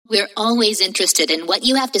We're always interested in what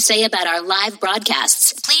you have to say about our live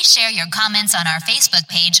broadcasts. Please share your comments on our Facebook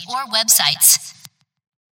page or websites.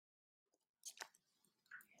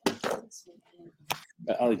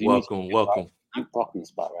 Welcome. You parking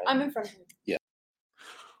spot, right? I'm in front of you. Yeah.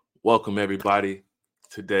 Welcome, everybody,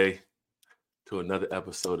 today to another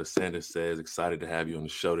episode of Sanders Says. Excited to have you on the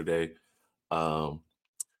show today.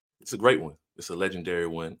 It's a great one. It's a legendary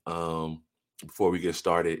one. Before we get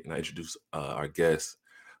started and I introduce our guests,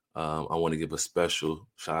 I want to give a special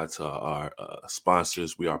shout out to our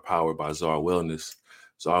sponsors. We are powered by Czar Wellness,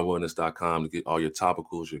 czarwellness.com to get all your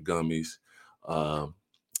topicals, your gummies,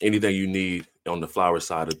 anything you need on the flower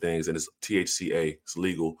side of things. And it's THCA. It's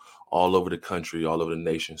legal all over the country, all over the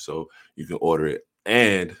nation. So you can order it.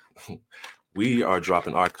 And we are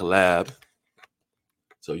dropping our collab.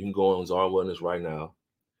 So you can go on Czar Wellness right now.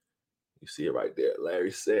 You see it right there.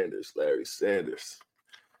 Larry Sanders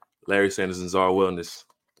and Czar Wellness.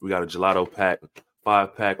 We got a gelato pack,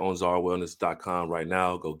 5-pack on czarwellness.com right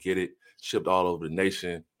now. Go get it. Shipped all over the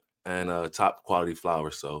nation and top quality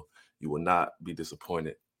flowers. So you will not be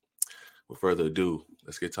disappointed. With further ado,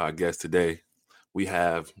 let's get to our guest today. We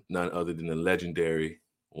have none other than the legendary,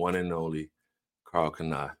 one and only, Karl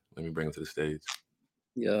Kani. Let me bring him to the stage.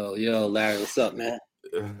 Yo, Larry, what's up, man?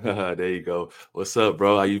 There you go. What's up,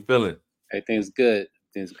 bro? How you feeling? Everything's good.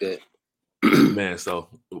 Man, so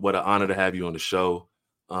what an honor to have you on the show.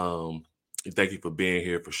 Thank you for being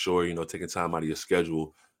here for sure. You know, taking time out of your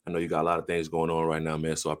schedule. I know you got a lot of things going on right now,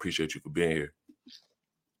 man. So I appreciate you for being here.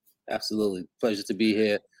 Absolutely. Pleasure to be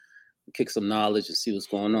here. Kick some knowledge and see what's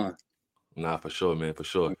going on. Nah, for sure, man, for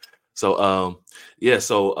sure. So,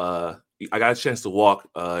 I got a chance to walk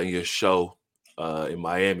in your show in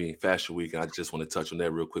Miami Fashion Week, and I just want to touch on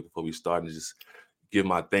that real quick before we start and just give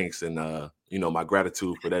my thanks and my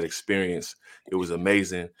gratitude for that experience. It was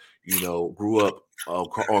amazing. You know, grew up on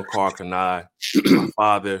Karl Kani, my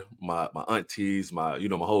father, my aunties, my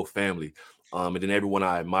whole family, and then everyone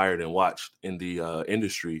I admired and watched in the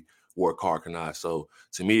industry wore Karl Kani. So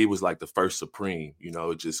to me, it was like the first Supreme. You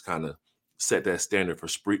know, it just kind of set that standard for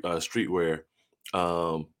streetwear,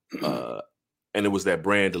 and it was that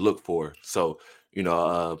brand to look for. So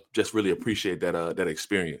just really appreciate that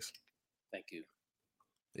experience. Thank you.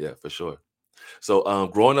 Yeah, for sure. So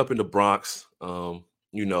growing up in the Bronx, I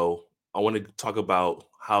want to talk about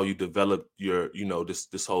how you developed your,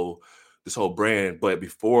 this whole brand. But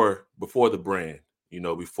before the brand,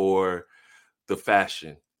 before the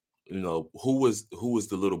fashion, who was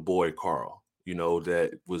the little boy Karl,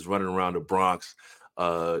 that was running around the Bronx?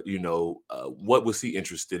 What was he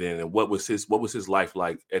interested in, and what was his life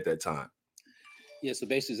like at that time? Yeah, so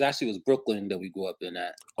basically, it was Brooklyn that we grew up in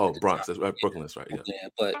at. Oh, Bronx, that's right. Brooklyn, that's right. Yeah.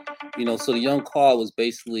 But so the young Karl was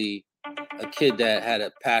basically a kid that had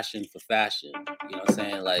a passion for fashion. You know what I'm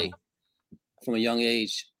saying? Like from a young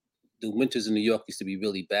age, the winters in New York used to be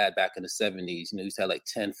really bad back in the 70s. We used to have like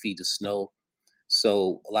 10 feet of snow.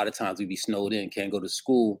 So a lot of times we'd be snowed in, can't go to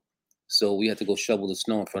school. So we had to go shovel the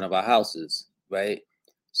snow in front of our houses, right?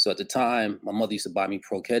 So at the time, my mother used to buy me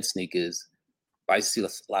Pro-Ked sneakers. I used to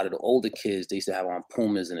see a lot of the older kids, they used to have on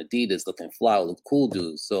Pumas and Adidas looking fly, look cool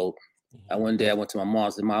dudes. So one day I went to my mom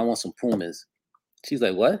and said, Mom, I want some Pumas. She's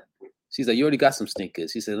like, what? She's like, you already got some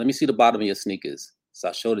sneakers. She said, let me see the bottom of your sneakers. So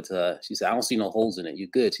I showed it to her. She said, I don't see no holes in it. You're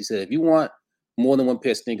good. She said, if you want more than one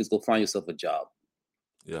pair of sneakers, go find yourself a job.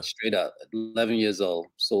 Yeah. Straight up, 11 years old.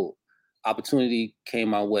 So opportunity came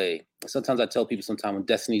my way. Sometimes I tell people when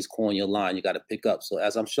destiny's calling your line, you got to pick up. So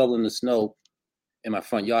as I'm shoveling the snow in my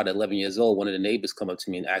front yard at 11 years old, one of the neighbors come up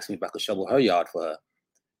to me and asked me if I could shovel her yard for her.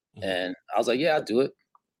 And I was like, yeah, I'll do it.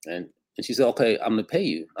 And she said, okay, I'm going to pay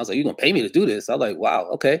you. I was like, you're going to pay me to do this? I was like, wow,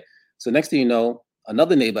 okay. So next thing you know,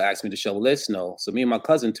 another neighbor asked me to shovel their snow. So me and my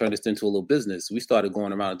cousin turned this into a little business. We started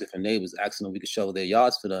going around to different neighbors, asking if we could shovel their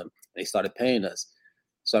yards for them. And they started paying us.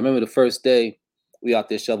 So I remember the first day we out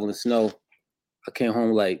there shoveling snow, I came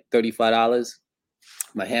home like $35.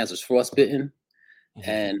 My hands was frostbitten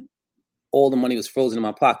and all the money was frozen in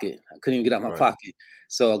my pocket. I couldn't even get out my pocket.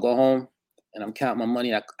 So I go home and I'm counting my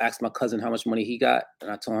money. I asked my cousin how much money he got, and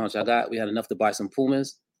I told him how much I got. We had enough to buy some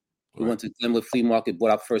Pumas. We went to Glenwood Flea Market,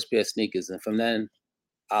 bought our first pair of sneakers. And from then,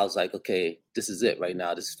 I was like, okay, this is it right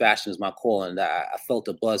now. This fashion is my calling. I felt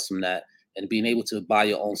a buzz from that. And being able to buy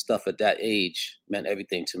your own stuff at that age meant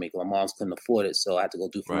everything to me. My moms couldn't afford it, so I had to go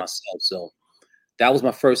do it for myself. So that was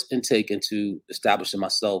my first intake into establishing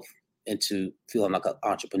myself into feeling like an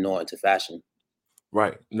entrepreneur into fashion.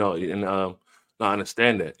 Right. No, and I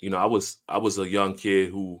understand that. I was a young kid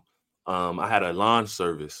who I had a lawn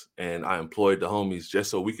service, and I employed the homies just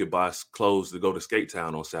so we could buy clothes to go to Skate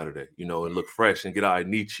Town on Saturday, and look fresh and get out of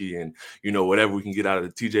Nietzsche and, whatever we can get out of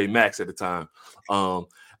the TJ Maxx at the time,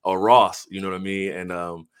 or Ross, you know what I mean?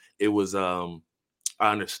 And it was, I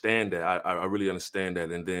understand that. I really understand that.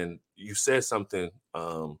 And then you said something,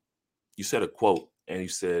 you said a quote, and you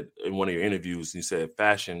said in one of your interviews, you said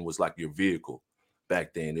fashion was like your vehicle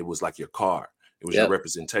back then. It was like your car. It was your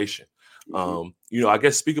representation. I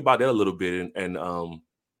guess speak about that a little bit, and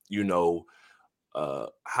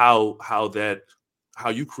how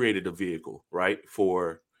you created a vehicle, right?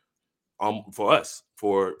 For us,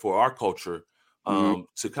 for our culture,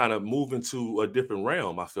 to kind of move into a different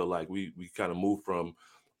realm. I feel like we kind of moved from,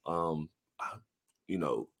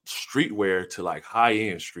 streetwear to like high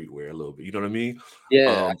end streetwear a little bit. You know what I mean?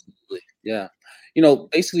 Yeah, absolutely. Yeah.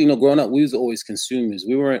 Basically, growing up, we was always consumers.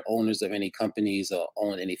 We weren't owners of any companies or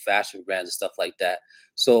own any fashion brands and stuff like that.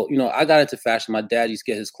 So, I got into fashion. My dad used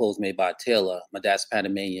to get his clothes made by a tailor. My dad's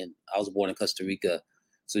Panamanian. I was born in Costa Rica.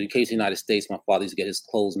 So he came to the United States. My father used to get his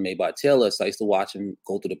clothes made by a tailor. So I used to watch him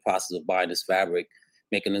go through the process of buying his fabric,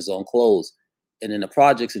 making his own clothes. And in the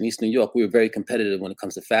projects in East New York, we were very competitive when it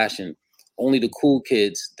comes to fashion. Only the cool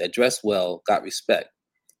kids that dress well got respect.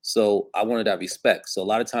 So I wanted that respect. So a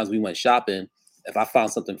lot of times we went shopping. If I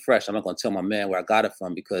found something fresh, I'm not going to tell my man where I got it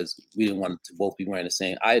from, because we didn't want to both be wearing the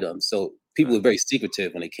same item. So people were very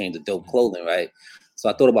secretive when it came to dope clothing, right? So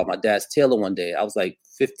I thought about my dad's tailor one day. I was like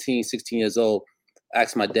 15, 16 years old. I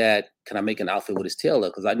asked my dad, can I make an outfit with his tailor?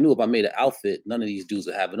 Because I knew if I made an outfit, none of these dudes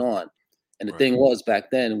would have it on. And the thing was, back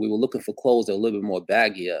then, we were looking for clothes that were a little bit more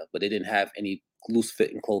baggier, but they didn't have any loose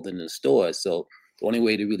fitting clothing in the stores. So the only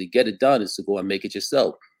way to really get it done is to go and make it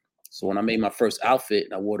yourself. So when I made my first outfit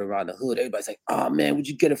and I wore it around the hood, everybody's like, oh man, where'd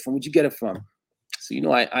you get it from? Where'd you get it from? So,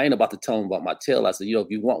 I ain't about to tell them about my tail. I said, if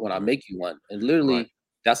you want one, I'll make you one. And literally,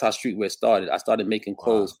 that's how streetwear started. I started making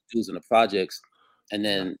clothes for dudes in the projects. And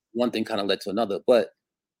then one thing kind of led to another. But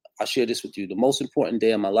I'll share this with you. The most important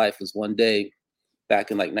day of my life was one day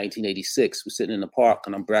back in like 1986. We're sitting in the park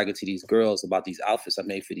and I'm bragging to these girls about these outfits I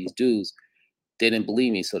made for these dudes. They didn't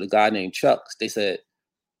believe me. So the guy named Chuck, they said,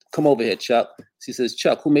 come over here, Chuck. She says,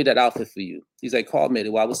 Chuck, who made that outfit for you? He's like, Karl made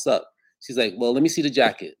it. Why, what's up? She's like, well, let me see the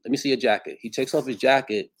jacket. Let me see your jacket. He takes off his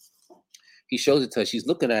jacket. He shows it to her. She's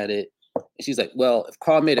looking at it. And she's like, well, if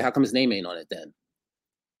Karl made it, how come his name ain't on it then?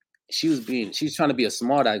 She was trying to be a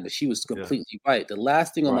smart eye, but she was completely right. The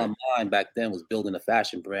last thing on my mind back then was building a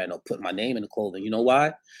fashion brand or putting my name in the clothing. You know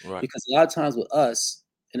why? Because a lot of times with us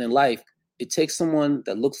and in life, it takes someone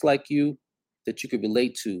that looks like you, that you could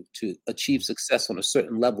relate to achieve success on a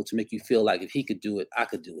certain level, to make you feel like if he could do it, I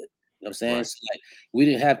could do it. You know what I'm saying? So like, we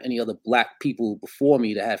didn't have any other Black people before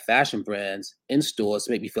me that had fashion brands in stores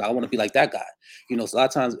to make me feel I want to be like that guy. So a lot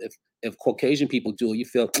of times if Caucasian people do it, you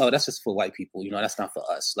feel, oh, that's just for white people. That's not for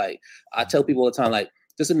us. Like I tell people all the time, like,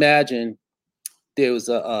 just imagine there was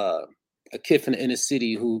a kid from the inner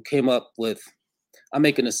city who came up with, I'm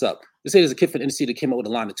making this up. Let's say there's a kid from the inner city that came up with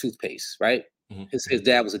a line of toothpaste, right? His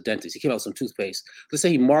dad was a dentist. He came out with some toothpaste. Let's say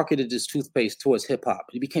he marketed this toothpaste towards hip hop.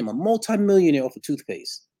 He became a multimillionaire off of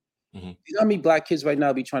toothpaste. You know how many Black kids right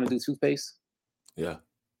now be trying to do toothpaste? Yeah.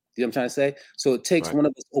 You know what I'm trying to say? So it takes one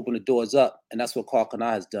of us to open the doors up. And that's what Karl Kani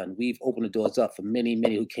has done. We've opened the doors up for many,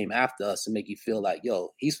 many who came after us to make you feel like,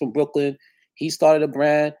 yo, he's from Brooklyn. He started a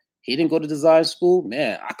brand. He didn't go to design school.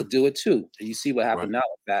 Man, I could do it too. And you see what happened now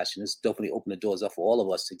with fashion. It's definitely opened the doors up for all of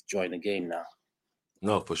us to join the game now.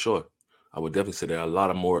 No, for sure. I would definitely say there are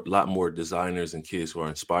a lot more designers and kids who are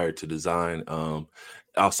inspired to design,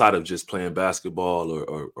 outside of just playing basketball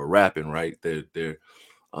or rapping, right? They're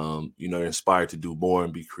inspired to do more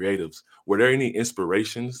and be creatives. Were there any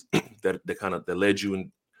inspirations that led you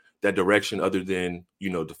in that direction, other than,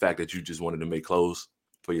 the fact that you just wanted to make clothes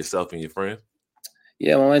for yourself and your friends?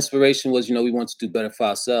 Yeah, my inspiration was, we wanted to do better for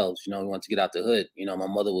ourselves. We wanted to get out the hood. My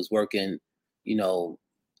mother was working,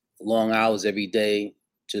 long hours every day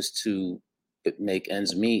just to make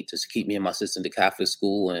ends meet, just to keep me and my sister in the Catholic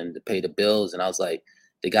school and to pay the bills. And I was like,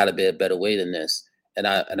 they got to be a better way than this. And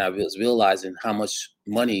I was realizing how much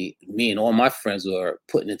money me and all my friends were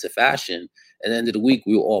putting into fashion. At the end of the week,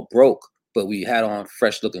 we were all broke, but we had on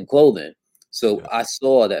fresh looking clothing. So I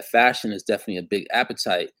saw that fashion is definitely a big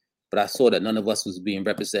appetite, but I saw that none of us was being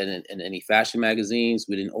represented in any fashion magazines.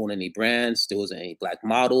 We didn't own any brands. There wasn't any Black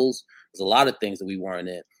models. There's a lot of things that we weren't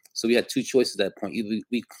in. So we had two choices at that point. Either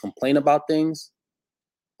we complain about things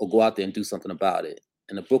or go out there and do something about it.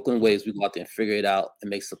 And the Brooklyn way is we go out there and figure it out and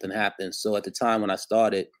make something happen. So at the time when I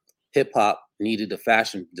started, hip hop needed a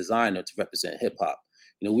fashion designer to represent hip hop.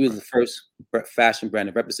 We were the first fashion brand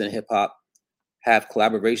to represent hip hop have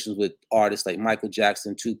collaborations with artists like Michael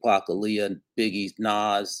Jackson, Tupac, Aaliyah, Biggie,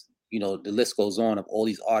 Nas. The list goes on of all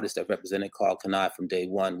these artists that represented Karl Kani from day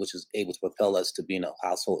one, which is able to propel us to being a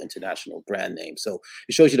household international brand name. So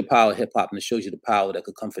it shows you the power of hip hop, and it shows you the power that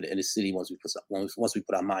could come from the inner city once we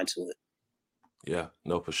put our mind to it. Yeah,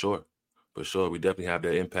 no, for sure. For sure. We definitely have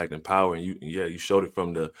that impact and power. And you showed it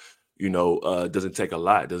from the, it doesn't take a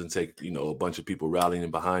lot. It doesn't take, a bunch of people rallying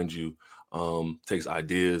behind you. Takes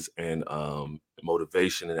ideas and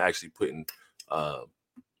motivation and actually putting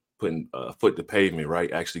foot to pavement,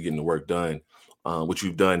 right? Actually getting the work done, which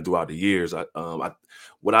you've done throughout the years.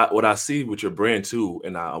 What I see with your brand too,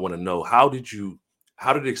 and I want to know, how did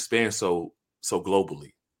it expand so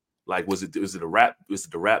globally? Like, was it the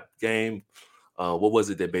rap game? What was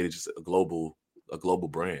it that made it just a global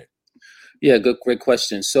brand? Yeah, great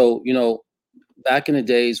question. So, back in the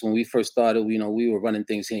days when we first started, we were running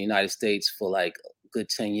things here in the United States for like a good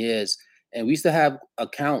 10 years. And we used to have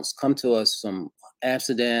accounts come to us from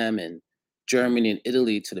Amsterdam and Germany and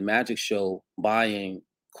Italy to the magic show buying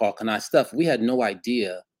Karl Kani stuff. We had no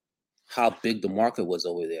idea how big the market was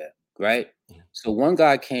over there, right? Mhm. So one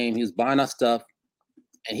guy came, he was buying our stuff,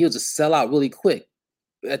 and he was just sell out really quick.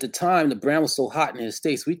 At the time, the brand was so hot in the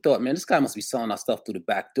States, we thought, man, this guy must be selling our stuff through the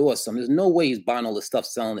back door. So there's no way he's buying all this stuff,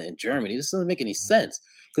 selling it in Germany. This doesn't make any sense.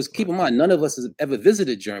 Because keep in mind, none of us has ever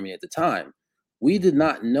visited Germany at the time. We did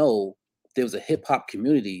not know there was a hip hop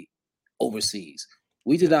community overseas.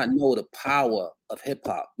 We did not know the power of hip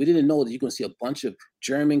hop. We didn't know that you're going to see a bunch of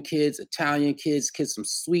German kids, Italian kids from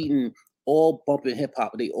Sweden, all bumping hip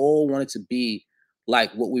hop. They all wanted to be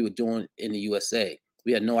like what we were doing in the USA.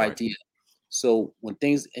 We had no idea. So when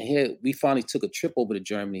things here, we finally took a trip over to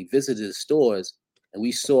Germany, visited the stores, and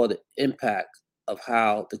we saw the impact of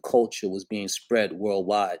how the culture was being spread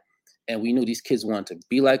worldwide. And we knew these kids wanted to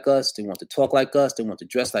be like us, they wanted to talk like us, they wanted to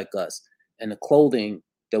dress like us. And the clothing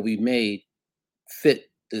that we made fit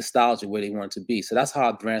the nostalgia where they wanted to be. So that's how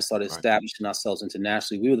our brand started establishing ourselves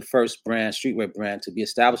internationally. We were the first streetwear brand to be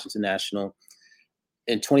established international.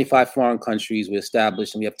 In 25 foreign countries, we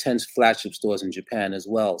established, and we have 10 flagship stores in Japan as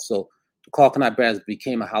well. So the Karl Kani brand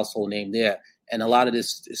became a household name there. And a lot of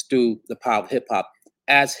this is through the power of hip hop.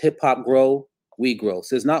 As hip hop grow, we grow.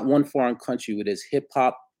 So there's not one foreign country where there's hip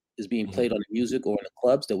hop is being played on the music or in the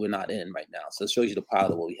clubs that we're not in right now. So it shows you the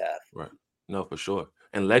power of what we have. Right. No, for sure.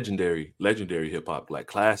 And legendary hip hop, like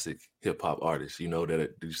classic hip hop artists, that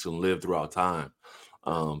just live throughout time,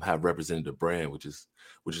 have represented the brand, which is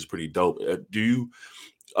pretty dope. Do you,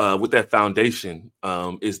 with that foundation,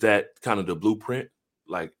 is that kind of the blueprint?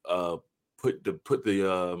 Like, put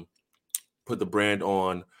the brand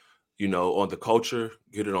on, on the culture,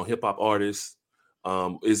 get it on hip hop artists.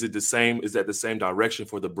 Is it the same? Is that the same direction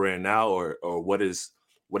for the brand now, or what is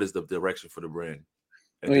the direction for the brand?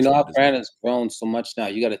 Our brand has grown so much now.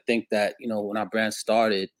 You got to think that, when our brand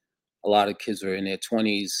started, a lot of kids were in their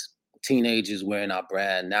 20s, teenagers wearing our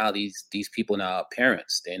brand. Now these people now are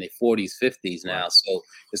parents. They're in their 40s, 50s now. So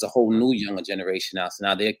there's a whole new younger generation now. So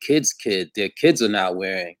now their kids are now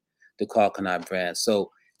wearing the Karl Kani brand.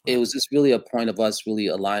 So it was just really a point of us really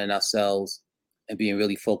aligning ourselves and being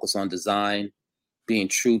really focused on design, being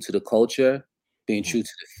true to the culture, being true to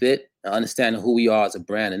the fit, and understanding who we are as a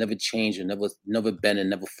brand, and never changing, never bending,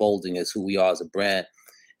 never folding as who we are as a brand.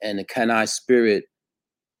 And the Kani spirit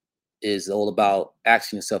is all about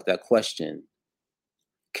asking yourself that question.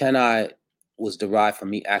 Kani was derived from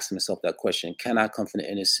me asking myself that question. Can I come from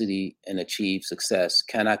the inner city and achieve success?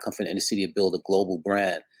 Can I come from the inner city and build a global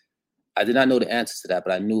brand? I did not know the answer to that,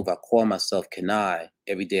 but I knew if I call myself Kani,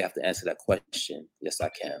 every day I have to answer that question. Yes, I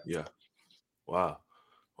can. Yeah. Wow.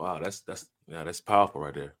 That's powerful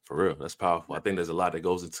right there. For real. That's powerful. I think there's a lot that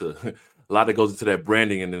goes into that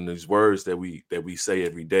branding, and then these words that we say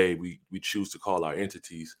every day, we choose to call our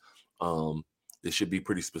entities. They should be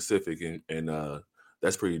pretty specific, and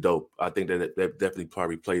that's pretty dope. I think that definitely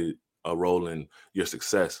probably played a role in your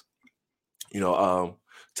success.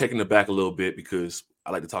 Taking it back a little bit, because I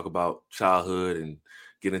like to talk about childhood and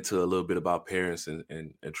get into a little bit about parents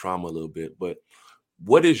and trauma a little bit. But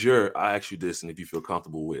what is I ask you this, and if you feel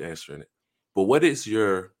comfortable with answering it, but what is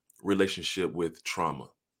your relationship with trauma?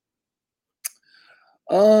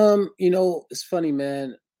 It's funny,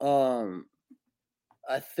 man.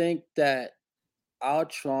 I think that our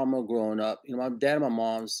trauma growing up, my dad and my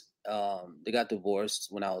mom's, they got divorced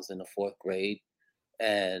when I was in the 4th grade.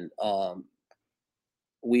 And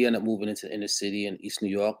we ended up moving into the inner city in East New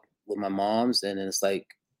York with my mom's. And then it's like,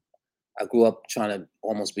 I grew up trying to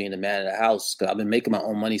almost being the man of the house, because I've been making my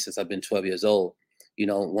own money since I've been 12 years old.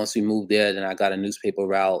 Once we moved there, then I got a newspaper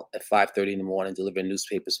route at 5:30 in the morning, delivering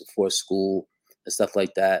newspapers before school and stuff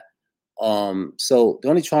like that. So the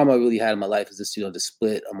only trauma I really had in my life is this, the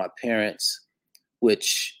split of my parents,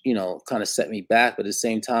 which, kind of set me back. But at the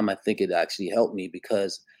same time, I think it actually helped me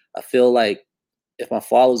because I feel like if my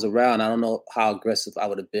father was around, I don't know how aggressive I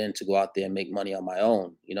would have been to go out there and make money on my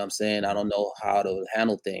own. You know what I'm saying? I don't know how to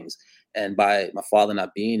handle things. And by my father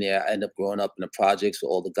not being there, I ended up growing up in the projects with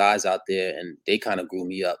all the guys out there, and they kind of grew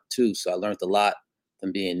me up too. So I learned a lot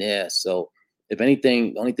from being there. So if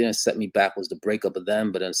anything, the only thing that set me back was the breakup of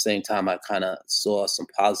them. But at the same time, I kind of saw some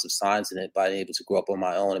positive signs in it by being able to grow up on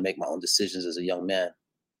my own and make my own decisions as a young man.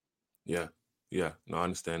 Yeah. Yeah. No, I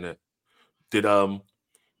understand that. Did,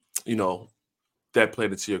 that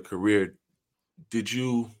played into your career. Did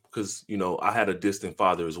you, because, I had a distant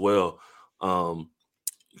father as well,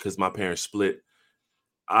 because my parents split.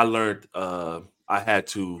 I learned I had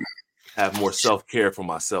to have more self-care for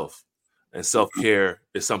myself. And self-care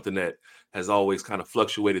is something that has always kind of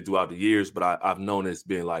fluctuated throughout the years, but I've known it's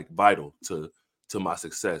been like vital to my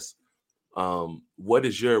success. What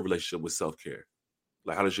is your relationship with self-care?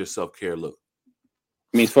 Like, how does your self-care look?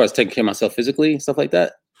 I mean, as far as taking care of myself physically, stuff like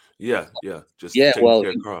that. Yeah. Just Yeah, taking well,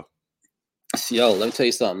 care of Karl. yo, let me tell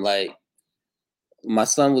you something. Like, my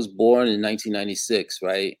son was born in 1996,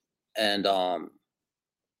 right? And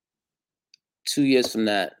 2 years from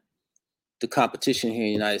that, the competition here in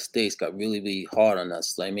the United States got really, really hard on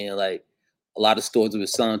us. I mean, like, a lot of stores we were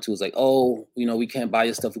selling to was like, oh, we can't buy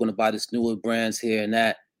your stuff. We're going to buy this newer brands here and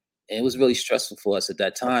that. And it was really stressful for us at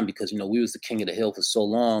that time because, we was the king of the hill for so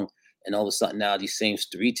long. And all of a sudden now these same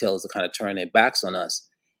retailers are kind of turning their backs on us.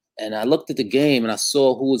 And I looked at the game and I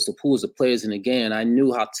saw who was the players in the game. And I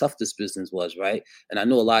knew how tough this business was, right? And I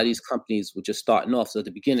knew a lot of these companies were just starting off. So at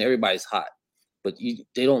the beginning, everybody's hot, but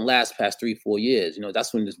they don't last past 3-4 years.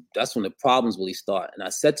 That's when the problems really start. And I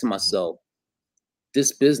said to myself,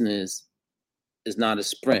 this business is not a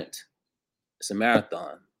sprint; it's a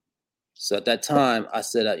marathon. So at that time, I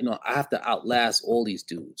said, I have to outlast all these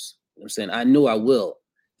dudes. You know what I'm saying? I knew I will.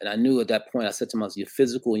 And I knew at that point, I said to myself, your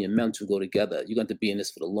physical and your mental go together. You're going to be in this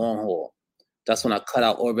for the long haul. That's when I cut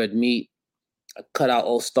out all red meat. I cut out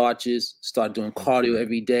all starches, started doing cardio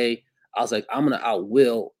every day. I was like, I'm going to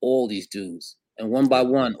outwill all these dudes. And one by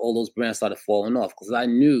one, all those brands started falling off because I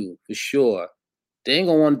knew for sure they ain't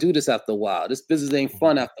going to want to do this after a while. This business ain't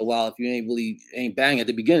fun after a while if you ain't banging. At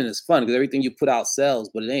the beginning, it's fun because everything you put out sells,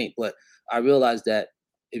 but it ain't. But I realized that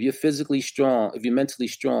if you're physically strong, if you're mentally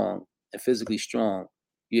strong and physically strong,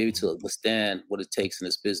 you're able to withstand what it takes in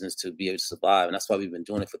this business to be able to survive. And that's why we've been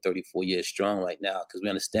doing it for 34 years strong right now, because we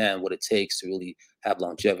understand what it takes to really have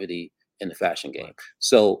longevity in the fashion game.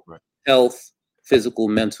 So health, physical,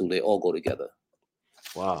 mental, they all go together.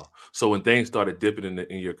 Wow. So when things started dipping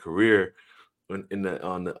in your career, on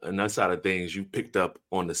that side of things, you picked up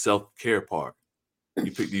on the self-care part.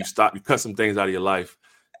 You cut some things out of your life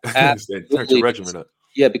and turned your regimen up.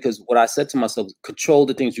 Yeah, because what I said to myself, control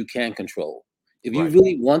the things you can control. If you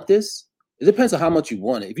really want this, it depends on how much you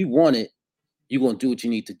want it. If you want it, you're going to do what you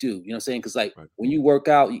need to do. You know what I'm saying? Because when you work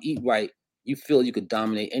out, you eat right, you feel you could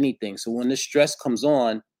dominate anything. So when this stress comes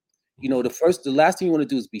on, the last thing you want to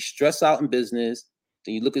do is be stressed out in business.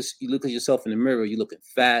 Then you look at yourself in the mirror, you're looking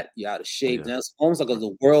fat, you're out of shape. Now it's almost like a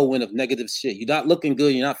whirlwind of negative shit. You're not looking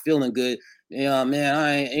good, you're not feeling good. Man,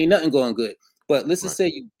 ain't nothing going good. But let's just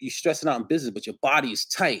say you're stressing out in business, but your body is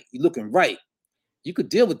tight. You're looking right. You could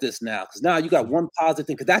deal with this now because now you got one positive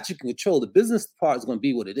thing because that you can control. The business part is going to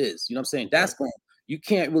be what it is. You know what I'm saying? You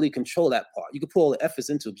can't really control that part. You can put all the efforts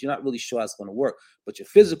into it, but you're not really sure how it's going to work. But your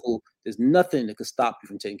physical, there's nothing that could stop you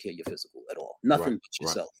from taking care of your physical at all. Nothing but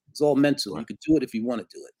yourself. It's all mental. You could do it if you want to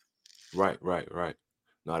do it. Right.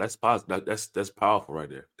 No, that's positive. That's powerful right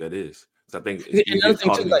there. That is. So I think another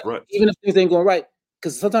thing too, even if things ain't going right,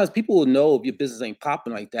 because sometimes people will know if your business ain't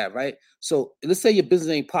popping like that, right? So let's say your business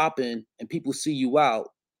ain't popping and people see you out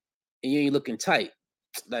and you ain't looking tight.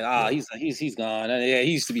 Like, he's gone. Yeah,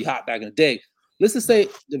 he used to be hot back in the day. Let's just say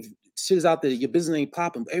the shit is out there, your business ain't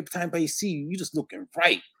popping, but every time they see you, you just looking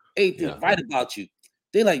right. Everything's right about you.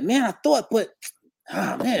 They're like, man, I thought, but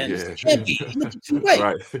this can't be. You looking too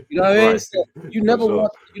right. You know what I mean? So you never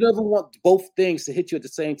want both things to hit you at the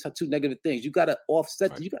same time, two negative things. You gotta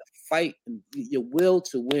offset you gotta fight, and your will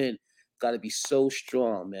to win gotta be so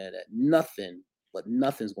strong, man, that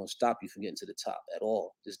nothing's gonna stop you from getting to the top at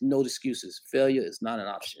all. There's no excuses. Failure is not an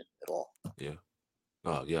option at all. Yeah.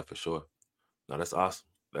 Oh, yeah, for sure. No, that's awesome.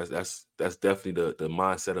 That's definitely the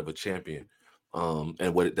mindset of a champion.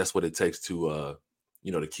 And that's what it takes to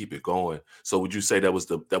to keep it going. So would you say that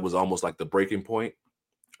was almost like the breaking point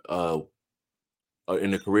in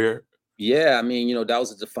the career? Yeah, I mean, that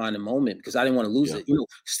was a defining moment because I didn't want to lose it.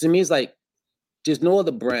 To me, it's like there's no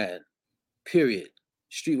other brand, period,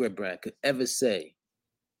 streetwear brand could ever say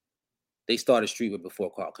they started streetwear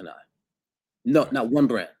before Karl Kani. No, not one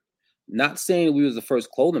brand. Not saying we was the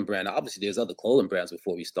first clothing brand. Obviously, there's other clothing brands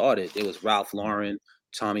before we started. There was Ralph Lauren,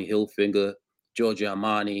 Tommy Hilfiger, Giorgio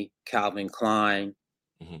Armani, Calvin Klein,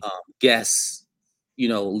 Guess,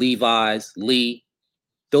 Levi's, Lee.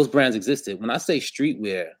 Those brands existed. When I say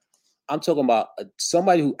streetwear, I'm talking about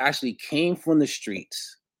somebody who actually came from the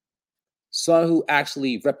streets, someone who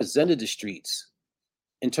actually represented the streets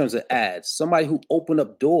in terms of ads, somebody who opened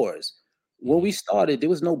up doors. When we started, there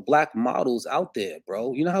was no black models out there,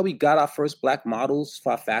 bro. You know how we got our first black models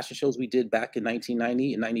for our fashion shows we did back in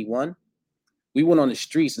 1990 and 91? We went on the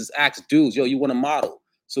streets and asked dudes, yo, you want a model?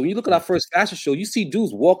 So when you look at our first fashion show, you see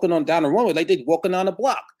dudes walking on down the runway like they're walking down the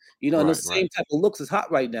block. And the same type of looks is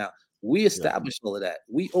hot right now. We established all of that.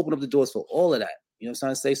 We opened up the doors for all of that. You know what I'm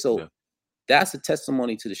trying to say? So that's a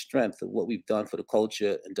testimony to the strength of what we've done for the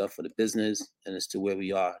culture and done for the business, and as to where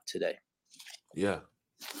we are today. Yeah.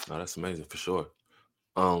 No, that's amazing for sure.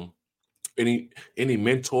 Any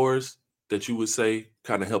mentors that you would say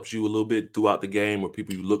kind of helped you a little bit throughout the game, or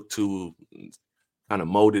people you look to kind of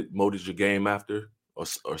molded your game after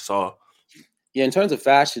or saw? Yeah, in terms of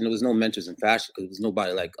fashion, there was no mentors in fashion because there was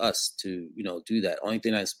nobody like us to, do that. Only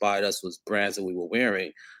thing that inspired us was brands that we were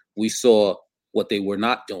wearing. We saw what they were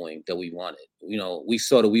not doing that we wanted. We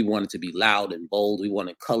saw that we wanted to be loud and bold. We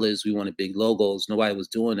wanted colors. We wanted big logos. Nobody was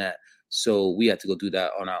doing that. So we had to go do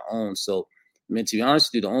that on our own. So, to be honest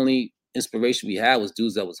with you, the only inspiration we had was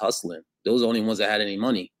dudes that was hustling. Those are the only ones that had any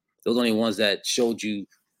money. Those are the only ones that showed you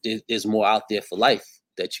there's more out there for life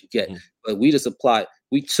that you get. But we just applied.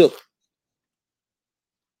 We took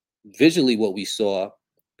visually what we saw,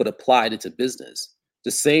 but applied it to business.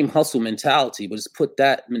 The same hustle mentality, but just put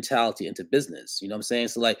that mentality into business. You know what I'm saying?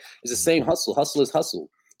 So like, it's the same hustle. Hustle is hustle.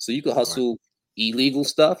 So you could hustle illegal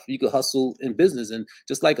stuff. You could hustle in business. And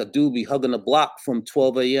just like a dude be hugging the block from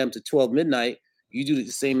 12 a.m. to 12 midnight, you do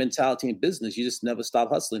the same mentality in business. You just never stop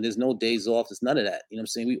hustling. There's no days off. There's none of that. You know what I'm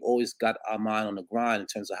saying? We always got our mind on the grind in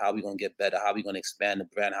terms of how we're going to get better, how we're going to expand the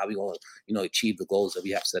brand, how we're going to, achieve the goals that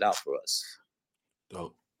we have set out for us.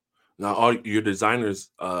 Dope. Now, all your designers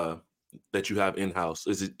that you have in-house,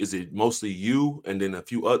 is it mostly you and then a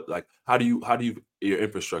few other, like, how do you your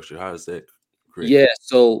infrastructure, how is that created? Yeah,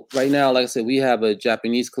 so right now, like I said, we have a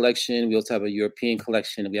Japanese collection, we also have a European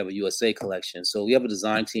collection, and we have a USA collection. So we have a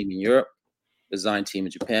design team in Europe, design team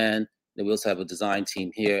in Japan, then we also have a design team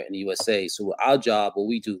here in the USA. So our job, what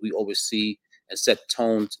we do, we oversee and set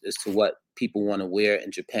tones as to what people want to wear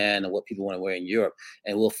in Japan and what people want to wear in Europe.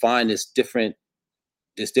 And we'll find there's different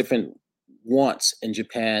wants in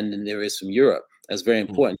Japan than there is from Europe. That's very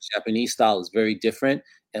important. Japanese style is very different,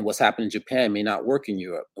 and what's happening in Japan may not work in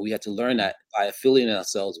Europe. And we had to learn that by affiliating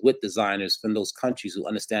ourselves with designers from those countries who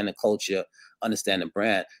understand the culture, understand the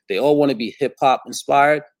brand. They all want to be hip hop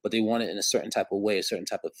inspired, but they want it in a certain type of way, a certain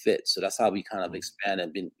type of fit. So that's how we kind of expand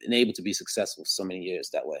and been able to be successful for so many years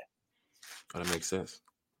that way. That makes sense.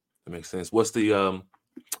 That makes sense. What's the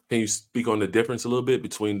can you speak on the difference a little bit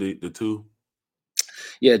between the two?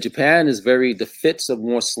 Yeah, Japan is the fits are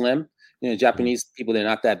more slim. Japanese people, they're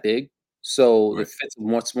not that big. So the fits are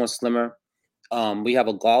more slimmer. We have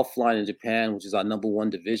a golf line in Japan, which is our number one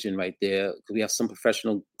division right there. We have some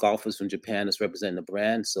professional golfers from Japan that's representing the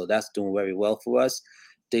brand. So that's doing very well for us.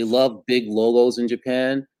 They love big logos in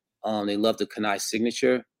Japan. They love the Kani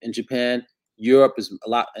signature in Japan. Europe is a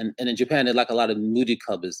lot. And in Japan, they like a lot of muted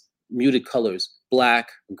colors, black,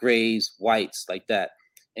 grays, whites, like that.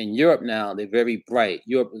 In Europe now, they're very bright.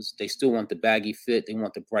 They still want the baggy fit. They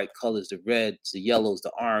want the bright colors, the reds, the yellows,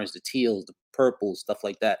 the orange, the teals, the purples, stuff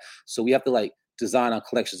like that. So we have to design our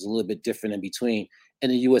collections a little bit different in between.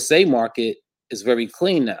 And the USA market is very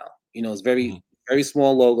clean now. It's very, very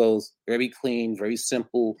small logos, very clean, very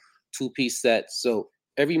simple, two-piece sets. So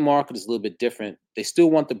every market is a little bit different. They still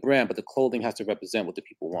want the brand, but the clothing has to represent what the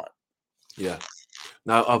people want. Yeah.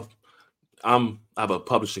 Now, I have a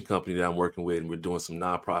publishing company that I'm working with, and we're doing some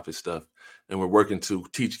nonprofit stuff, and we're working to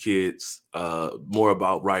teach kids more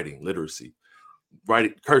about writing literacy,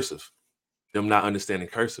 writing cursive, them not understanding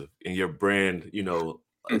cursive, and your brand,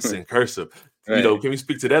 it's in cursive. Right. Can we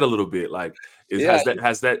speak to that a little bit? Like, has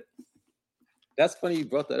that? That's funny you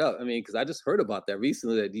brought that up. I mean, because I just heard about that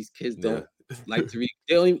recently, that these kids don't like to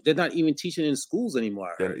read. They're not even teaching in schools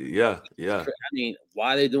anymore. Yeah. I mean,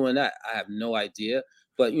 why are they doing that? I have no idea.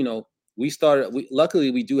 But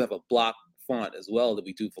luckily we do have a block font as well that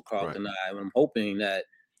we do for Karl Kani. And I'm hoping that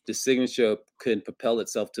the signature can propel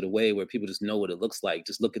itself to the way where people just know what it looks like.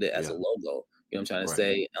 Just look at it as a logo. You know what I'm trying to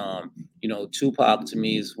Right. say? Tupac to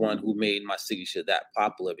me is one who made my signature that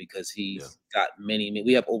popular because he's got many.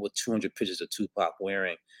 We have over 200 pictures of Tupac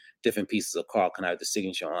wearing different pieces of Karl Kani with the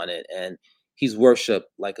signature on it, and he's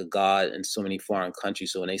worshipped like a god in so many foreign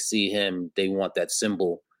countries. So when they see him, they want that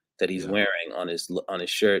symbol that he's wearing on his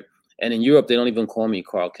shirt. And in Europe, they don't even call me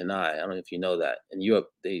Karl Kani. I don't know if you know that. In Europe,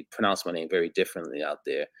 they pronounce my name very differently out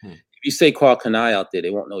there. If you say Karl Kani out there, they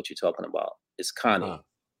won't know what you're talking about. It's Kani.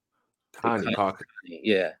 Kani.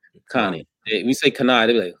 Yeah, Kani. When you say Kani,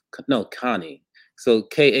 they be like, no, Kani. So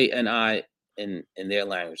Kani in their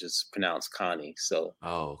language is pronounced Kani. So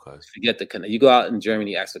forget the Kani. You go out in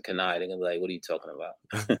Germany, ask for Kani, they're gonna be like, what are you talking about?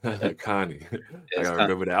 Kani. I gotta Kani.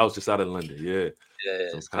 remember that. I was just out of London. Yeah. Yeah,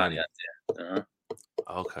 So it's Kani out there.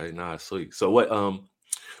 Okay, sweet. So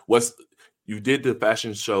what's you did the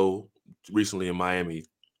fashion show recently in Miami.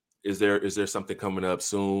 Is there something coming up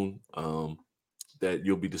soon that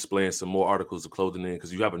you'll be displaying some more articles of clothing in?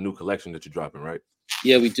 Because you have a new collection that you're dropping, right?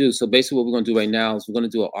 Yeah, we do. So basically what we're going to do right now is we're going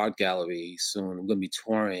to do an art gallery soon. We're going to be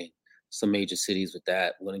touring some major cities with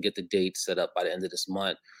that. We're going to get the date set up by the end of this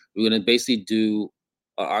month. We're going to basically do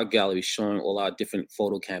an art gallery showing all our different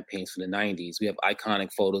photo campaigns from the 90s. We have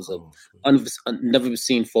iconic photos of never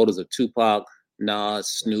seen photos of Tupac, Nas,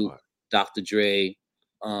 Snoop, Dr. Dre,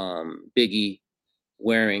 Biggie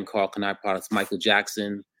wearing Karl Kani products, Michael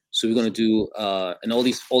Jackson. So we're going to do, and all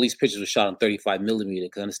these pictures were shot on 35 millimeter.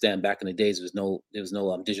 Because understand, back in the days, there was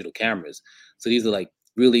no digital cameras. So these are like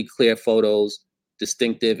really clear photos,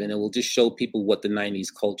 distinctive, and it will just show people what the 90s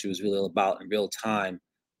culture is really about in real time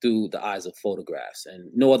through the eyes of photographs.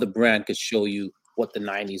 And no other brand could show you what the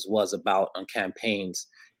 90s was about on campaigns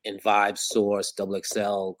in Vibe, Source,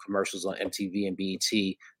 XXL, commercials on MTV and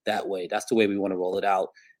BET that way. That's the way we want to roll it out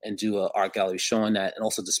and do an art gallery showing that and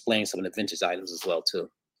also displaying some of the vintage items as well too.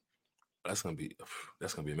 That's gonna be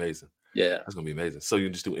amazing. Yeah, that's gonna be amazing. So you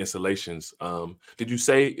just do installations. Did you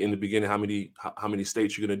say in the beginning how many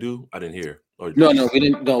states you're gonna do? I didn't hear. No, we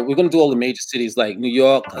didn't. No, we're gonna do all the major cities like New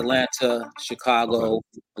York, Atlanta, Chicago,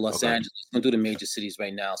 Los Angeles. We're gonna do the major cities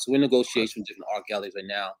right now. So we're in negotiation with different art galleries right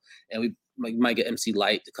now, and we might get MC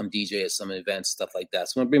Light to come DJ at some events, stuff like that.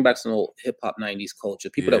 So we're gonna bring back some old hip hop 90s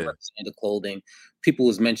culture. People that represent the clothing, people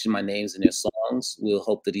who's mentioned my names in their songs. We'll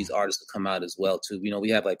hope that these artists will come out as well too. We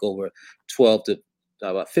have like over 12 to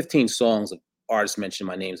about 15 songs of artists mention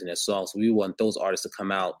my names in their songs. So we want those artists to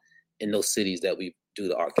come out in those cities that we do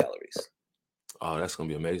the art galleries. Oh, that's gonna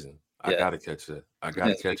be amazing. I gotta catch that. I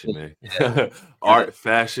gotta catch it, man. Art,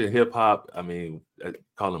 fashion, hip hop. I mean,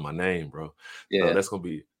 calling my name, bro. Yeah, so that's gonna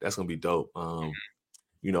be dope.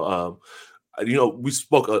 We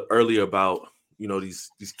spoke earlier about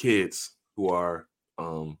these kids who are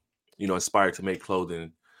inspired to make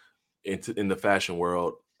clothing in the fashion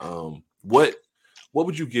world. What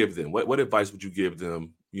would you give them? What advice would you give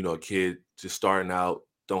them? A kid just starting out,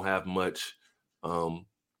 don't have much. What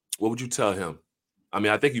would you tell him? I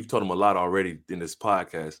mean, I think you've told him a lot already in this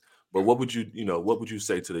podcast, but what would you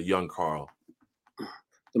say to the young Karl?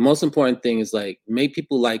 The most important thing is like, make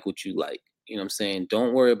people like what you like. You know what I'm saying?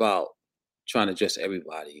 Don't worry about trying to dress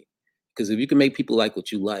everybody. Because if you can make people like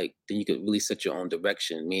what you like, then you could really set your own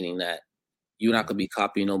direction, meaning that you're not going to be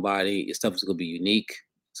copying nobody. Your stuff is going to be unique.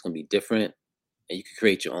 It's going to be different. And you can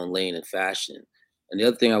create your own lane in fashion. And the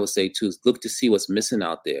other thing I would say too is look to see what's missing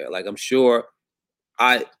out there. Like I'm sure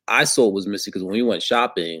I saw what was missing because when we went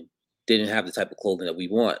shopping, they didn't have the type of clothing that we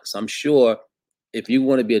want. So I'm sure if you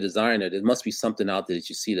want to be a designer, there must be something out there that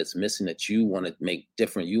you see that's missing that you want to make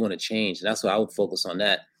different, you want to change. And that's why I would focus on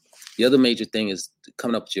that. The other major thing is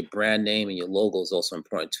coming up with your brand name and your logo is also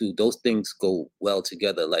important too. Those things go well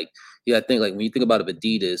together. Like, I think like when you think about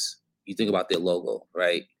Adidas, you think about their logo,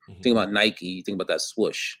 right? Mm-hmm. Think about Nike, you think about that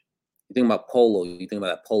swoosh. You think about Polo, you think about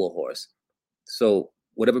that Polo horse. So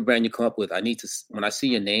whatever brand you come up with, when I see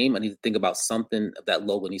your name, I need to think about something of that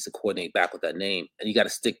logo needs to coordinate back with that name. And you got to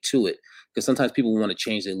stick to it because sometimes people want to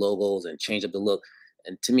change their logos and change up the look.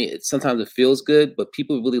 And to me, sometimes it feels good, but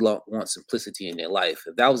people really want simplicity in their life.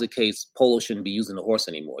 If that was the case, Polo shouldn't be using the horse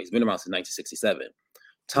anymore. He's been around since 1967.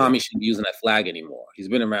 Tommy shouldn't be using that flag anymore. He's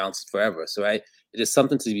been around forever. So there's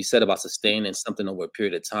something to be said about sustaining something over a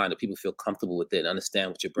period of time that people feel comfortable with it and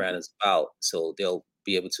understand what your brand is about. So they'll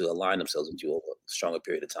be able to align themselves with you over a stronger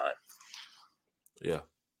period of time. Yeah,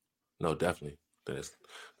 no, definitely.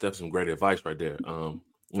 That's some great advice right there. I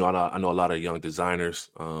know a lot of young designers,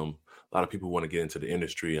 a lot of people want to get into the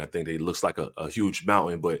industry. I think it looks like a huge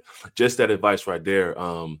mountain, but just that advice right there,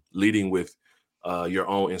 leading with your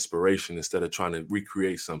own inspiration instead of trying to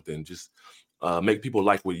recreate something, just make people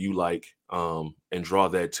like what you like and draw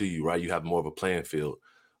that to you, right? You have more of a playing field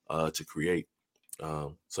to create.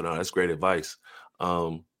 So now that's great advice.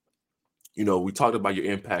 We talked about your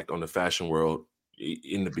impact on the fashion world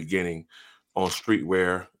in the beginning, on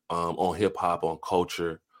streetwear, on hip hop, on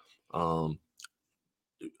culture. Um,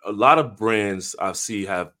 a lot of brands I see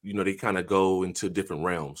have, they kind of go into different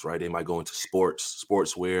realms, right? They might go into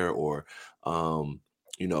sportswear, or,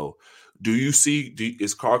 you know,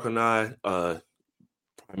 is Karl Kani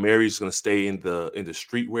primarily just going to stay in the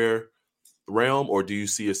streetwear realm, or do you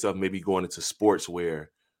see yourself maybe going into sportswear,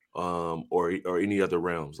 or any other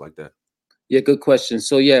realms like that? Yeah, good question.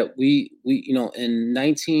 So yeah, we in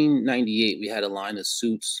 1998 we had a line of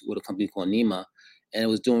suits with a company called Nima, and it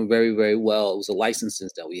was doing very very well. It was a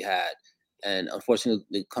licenses that we had, and unfortunately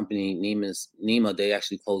the company Nima, they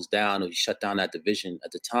actually closed down, or we shut down that division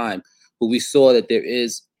at the time. But we saw that there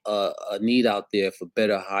is a need out there for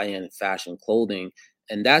better high end fashion clothing.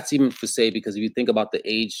 And that's even for say, because if you think about the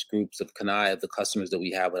age groups of Kanai, of the customers that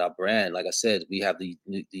we have with our brand, like I said, we have the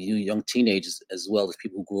young teenagers as well as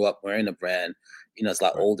people who grew up wearing the brand. It's a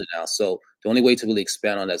lot Right. older now. So the only way to really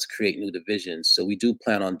expand on that is create new divisions. So we do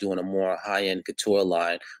plan on doing a more high-end couture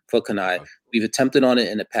line for Kanai. Okay. We've attempted on it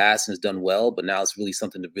in the past and it's done well, but now it's really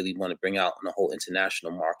something to really want to bring out in the whole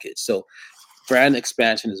international market. So brand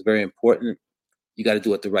expansion is very important. You got to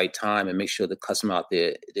do it at the right time and make sure the customer out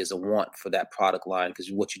there's a want for that product line,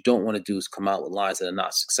 because what you don't want to do is come out with lines that are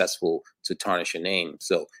not successful to tarnish your name.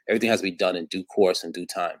 So everything has to be done in due course and due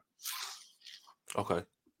time. Okay.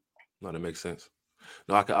 No, that makes sense.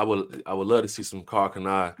 No, I would love to see some Karl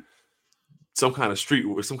Kani, some kind of street,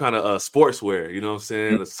 some kind of sportswear, you know what I'm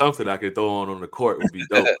saying? Or something I could throw on the court would be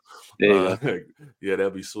dope. There you go. Yeah,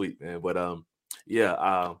 that'd be sweet, man. But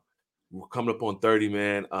we're coming up on 30,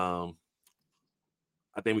 man.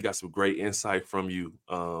 I think we got some great insight from you.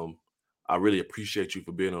 I really appreciate you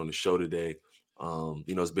for being on the show today.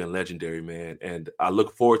 It's been legendary, man. And I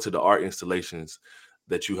look forward to the art installations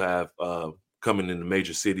that you have coming in the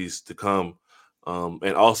major cities to come.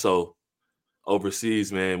 And also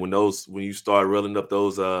overseas, man, when you start rolling up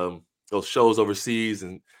those shows overseas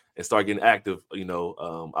and start getting active,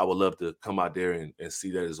 I would love to come out there and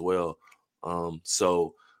see that as well.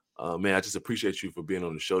 Man, I just appreciate you for being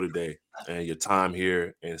on the show today and your time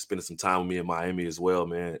here and spending some time with me in Miami as well,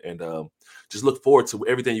 man. And just look forward to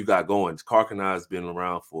everything you got going. Karl Kani has been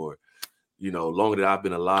around for, longer than I've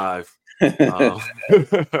been alive. I'll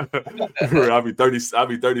be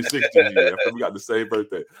 36 this year. We got the same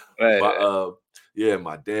birthday. Right.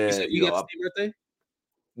 My dad. You got the same birthday?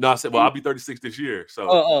 No, I said, well, I'll be 36 this year. So, you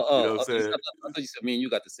know what I'm saying? I thought you said me and you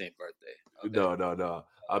got the same birthday. Okay. No.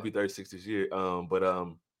 I'll be 36 this year.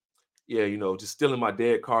 Just stealing my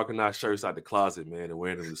dad Karl Kani shirts out the closet, man, and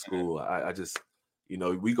wearing them to school. I just,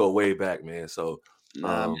 we go way back, man. So,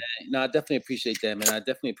 man. No, I definitely appreciate that, man. I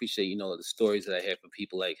definitely appreciate, the stories that I hear from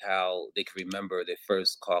people, like how they can remember their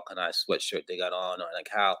first Karl Kani sweatshirt they got on, or like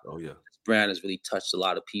how this brand has really touched a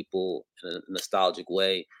lot of people in a nostalgic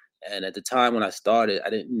way. And at the time when I started, I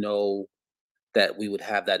didn't know that we would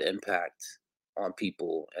have that impact on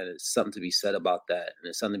people. And it's something to be said about that. And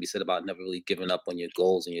it's something to be said about never really giving up on your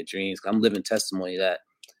goals and your dreams. I'm living testimony that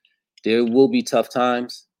there will be tough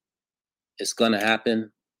times. It's going to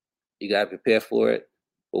happen. You got to prepare for it.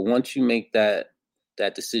 But once you make that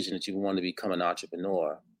decision that you want to become an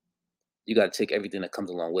entrepreneur, you got to take everything that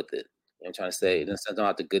comes along with it. I'm trying to say, it's not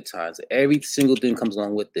about the good times. Every single thing comes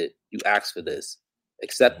along with it. You ask for this,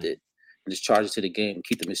 accept it, and just charge it to the game and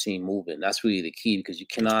keep the machine moving. That's really the key, because you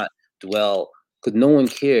cannot dwell, because no one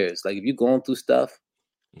cares. Like if you're going through stuff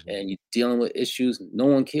and you're dealing with issues, no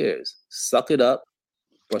one cares. Suck it up,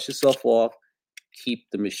 brush yourself off, keep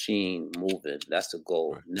the machine moving. That's the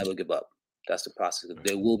goal. Right. Never give up. That's the process. Right.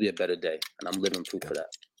 There will be a better day, and I'm living proof for that.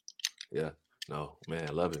 Yeah. No, man,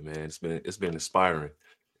 I love it, man. It's been inspiring.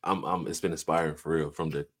 It's been inspiring for real. From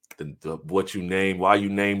the what you named, why you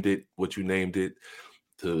named it, what you named it,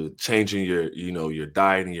 to changing your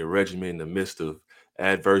diet and your regimen in the midst of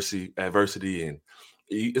adversity, and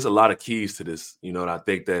it's a lot of keys to this, and I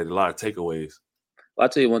think that a lot of takeaways. Well, I'll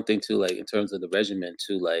tell you one thing too, like in terms of the regimen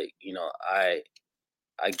too, like,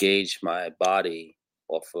 I gauge my body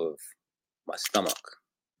off of my stomach.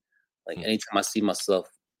 Like anytime I see myself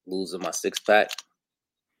losing my 6-pack,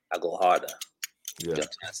 I go harder. Yeah. You know what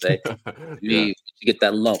I'm saying? You get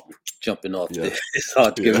that lump jumping off there. It's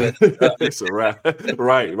hard to get rid of. It's a wrap.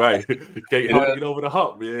 Right. Can't hard to get over the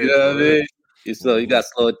hump, man. You know what I mean? So you got to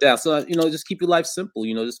slow it down. So, just keep your life simple.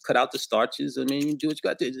 Just cut out the starches. I mean, you do what you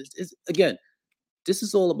got to do. Again, this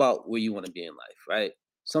is all about where you want to be in life, right?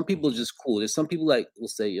 Some people are just cool. There's some people will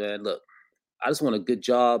say, yeah, look, I just want a good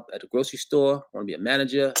job at the grocery store. I want to be a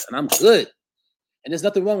manager, and I'm good. And there's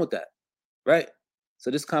nothing wrong with that, right? So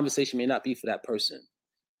this conversation may not be for that person.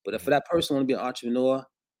 But if for that person want to be an entrepreneur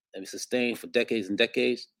and be sustained for decades and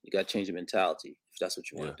decades, you got to change your mentality if that's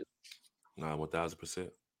what you want to do. Nah, 1,000%.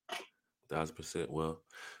 1,000%. Well,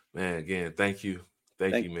 man, again, thank you.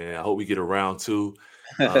 Thank you, man. I hope we get around to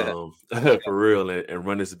for real and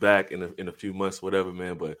run this back in a few months, whatever,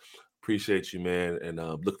 man. But appreciate you, man, and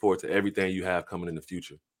look forward to everything you have coming in the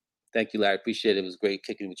future. Thank you, Larry. Appreciate it. It was great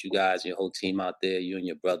kicking with you guys, your whole team out there, you and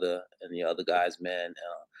your brother and the other guys, man.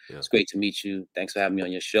 It's great to meet you. Thanks for having me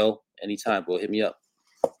on your show. Anytime, bro. Hit me up.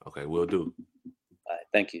 Okay, will do. All right.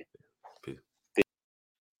 Thank you. Peace.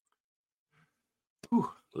 Whew,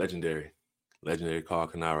 legendary Karl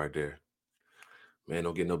Kani right there. Man,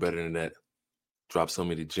 don't get no better than that. Dropped so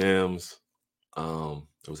many gems.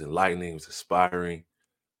 It was enlightening. It was inspiring.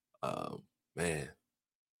 Man,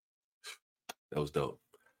 that was dope.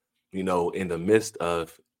 You know, in the midst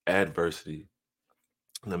of adversity,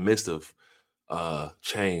 in the midst of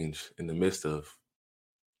change, in the midst of,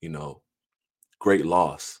 you know, great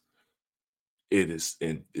loss, it's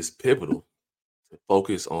pivotal to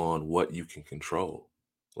focus on what you can control.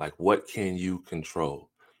 Like, what can you control?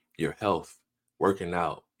 Your health, working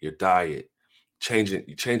out, your diet, changing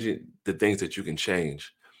the things that you can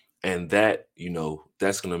change. And that, you know,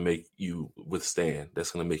 that's going to make you withstand.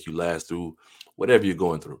 That's going to make you last through whatever you're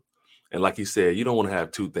going through. And like you said, you don't want to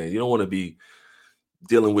have two things. You don't want to be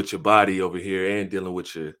dealing with your body over here and dealing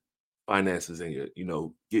with your finances, and your, you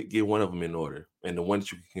know, get one of them in order. And the one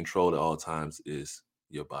that you can control at all times is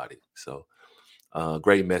your body. So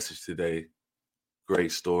great message today.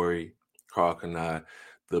 Great story. Karl Kani,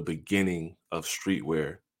 the beginning of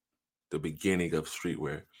streetwear. The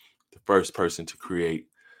first person to create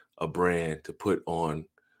a brand, to put on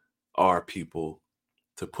our people,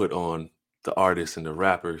 to put on the artists and the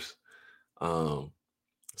rappers.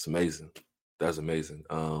 It's amazing. That's amazing.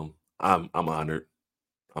 I'm honored.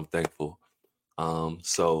 I'm thankful.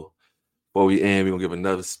 So before we end, we're gonna give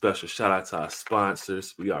another special shout out to our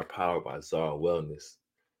sponsors. We are powered by Zara Wellness.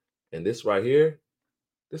 And this right here,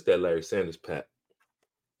 this that Larry Sanders pack.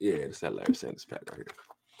 Yeah, this that Larry Sanders pack right here.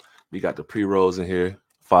 We got the pre-rolls in here.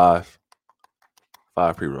 Five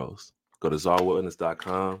pre-rolls. Go to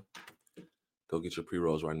ZaraWellness.com. Go get your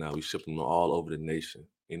pre-rolls right now. We ship them all over the nation.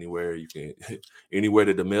 Anywhere you can, anywhere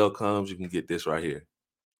that the mail comes, you can get this right here.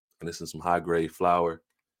 And this is some high-grade flour,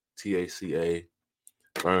 THCA,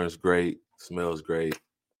 burns great, smells great.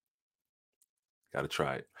 Got to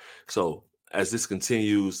try it. So as this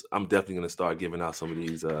continues, I'm definitely going to start giving out some of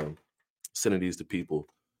these, sending these to people.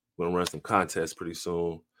 We're going to run some contests pretty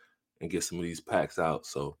soon and get some of these packs out.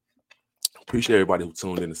 So appreciate everybody who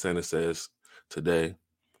tuned in to Sanders Says today.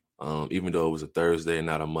 Even though it was a Thursday and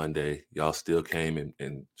not a Monday, y'all still came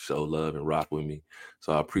and showed love and rock with me.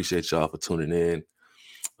 So I appreciate y'all for tuning in.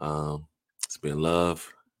 It's been love.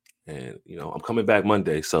 And, you know, I'm coming back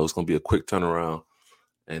Monday, so it's going to be a quick turnaround.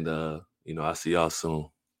 And, you know, I'll see y'all soon.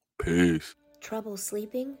 Peace. Trouble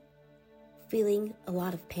sleeping? Feeling a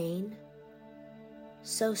lot of pain?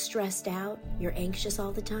 So stressed out, you're anxious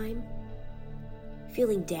all the time?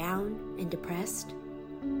 Feeling down and depressed?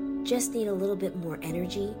 Just need a little bit more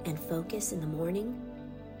energy and focus in the morning?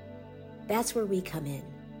 That's where we come in.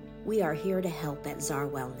 We are here to help at Zara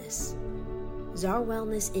Wellness. Zara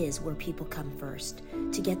Wellness is where people come first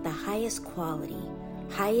to get the highest quality,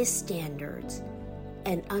 highest standards,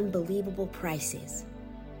 and unbelievable prices.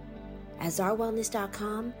 At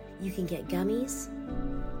ZaraWellness.com, you can get gummies,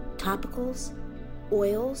 topicals,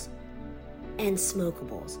 oils, and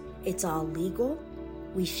smokables. It's all legal.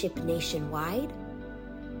 We ship nationwide.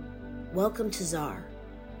 Welcome to Zara,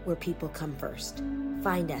 where people come first.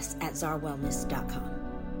 Find us at ZaraWellness.com.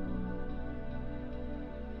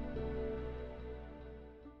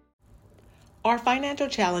 Are financial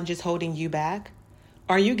challenges holding you back?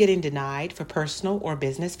 Are you getting denied for personal or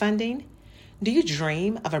business funding? Do you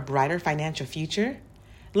dream of a brighter financial future?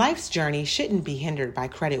 Life's journey shouldn't be hindered by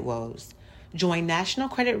credit woes. Join National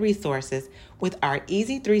Credit Resources with our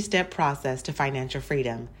easy 3-step process to financial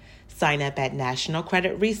freedom. Sign up at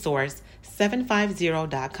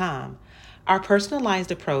nationalcreditresource750.com. Our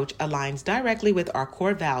personalized approach aligns directly with our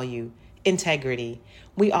core value, integrity.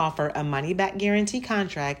 We offer a money-back guarantee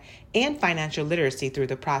contract and financial literacy through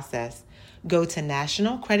the process. Go to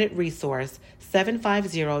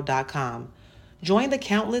nationalcreditresource750.com. Join the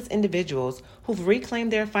countless individuals who've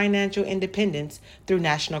reclaimed their financial independence through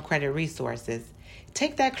National Credit Resources.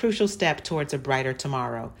 Take that crucial step towards a brighter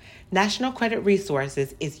tomorrow. National Credit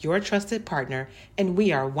Resources is your trusted partner, and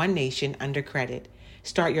we are one nation under credit.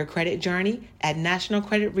 Start your credit journey at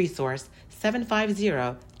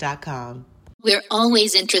nationalcreditresource750.com. We're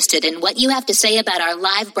always interested in what you have to say about our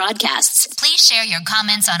live broadcasts. Please share your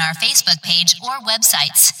comments on our Facebook page or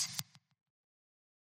websites.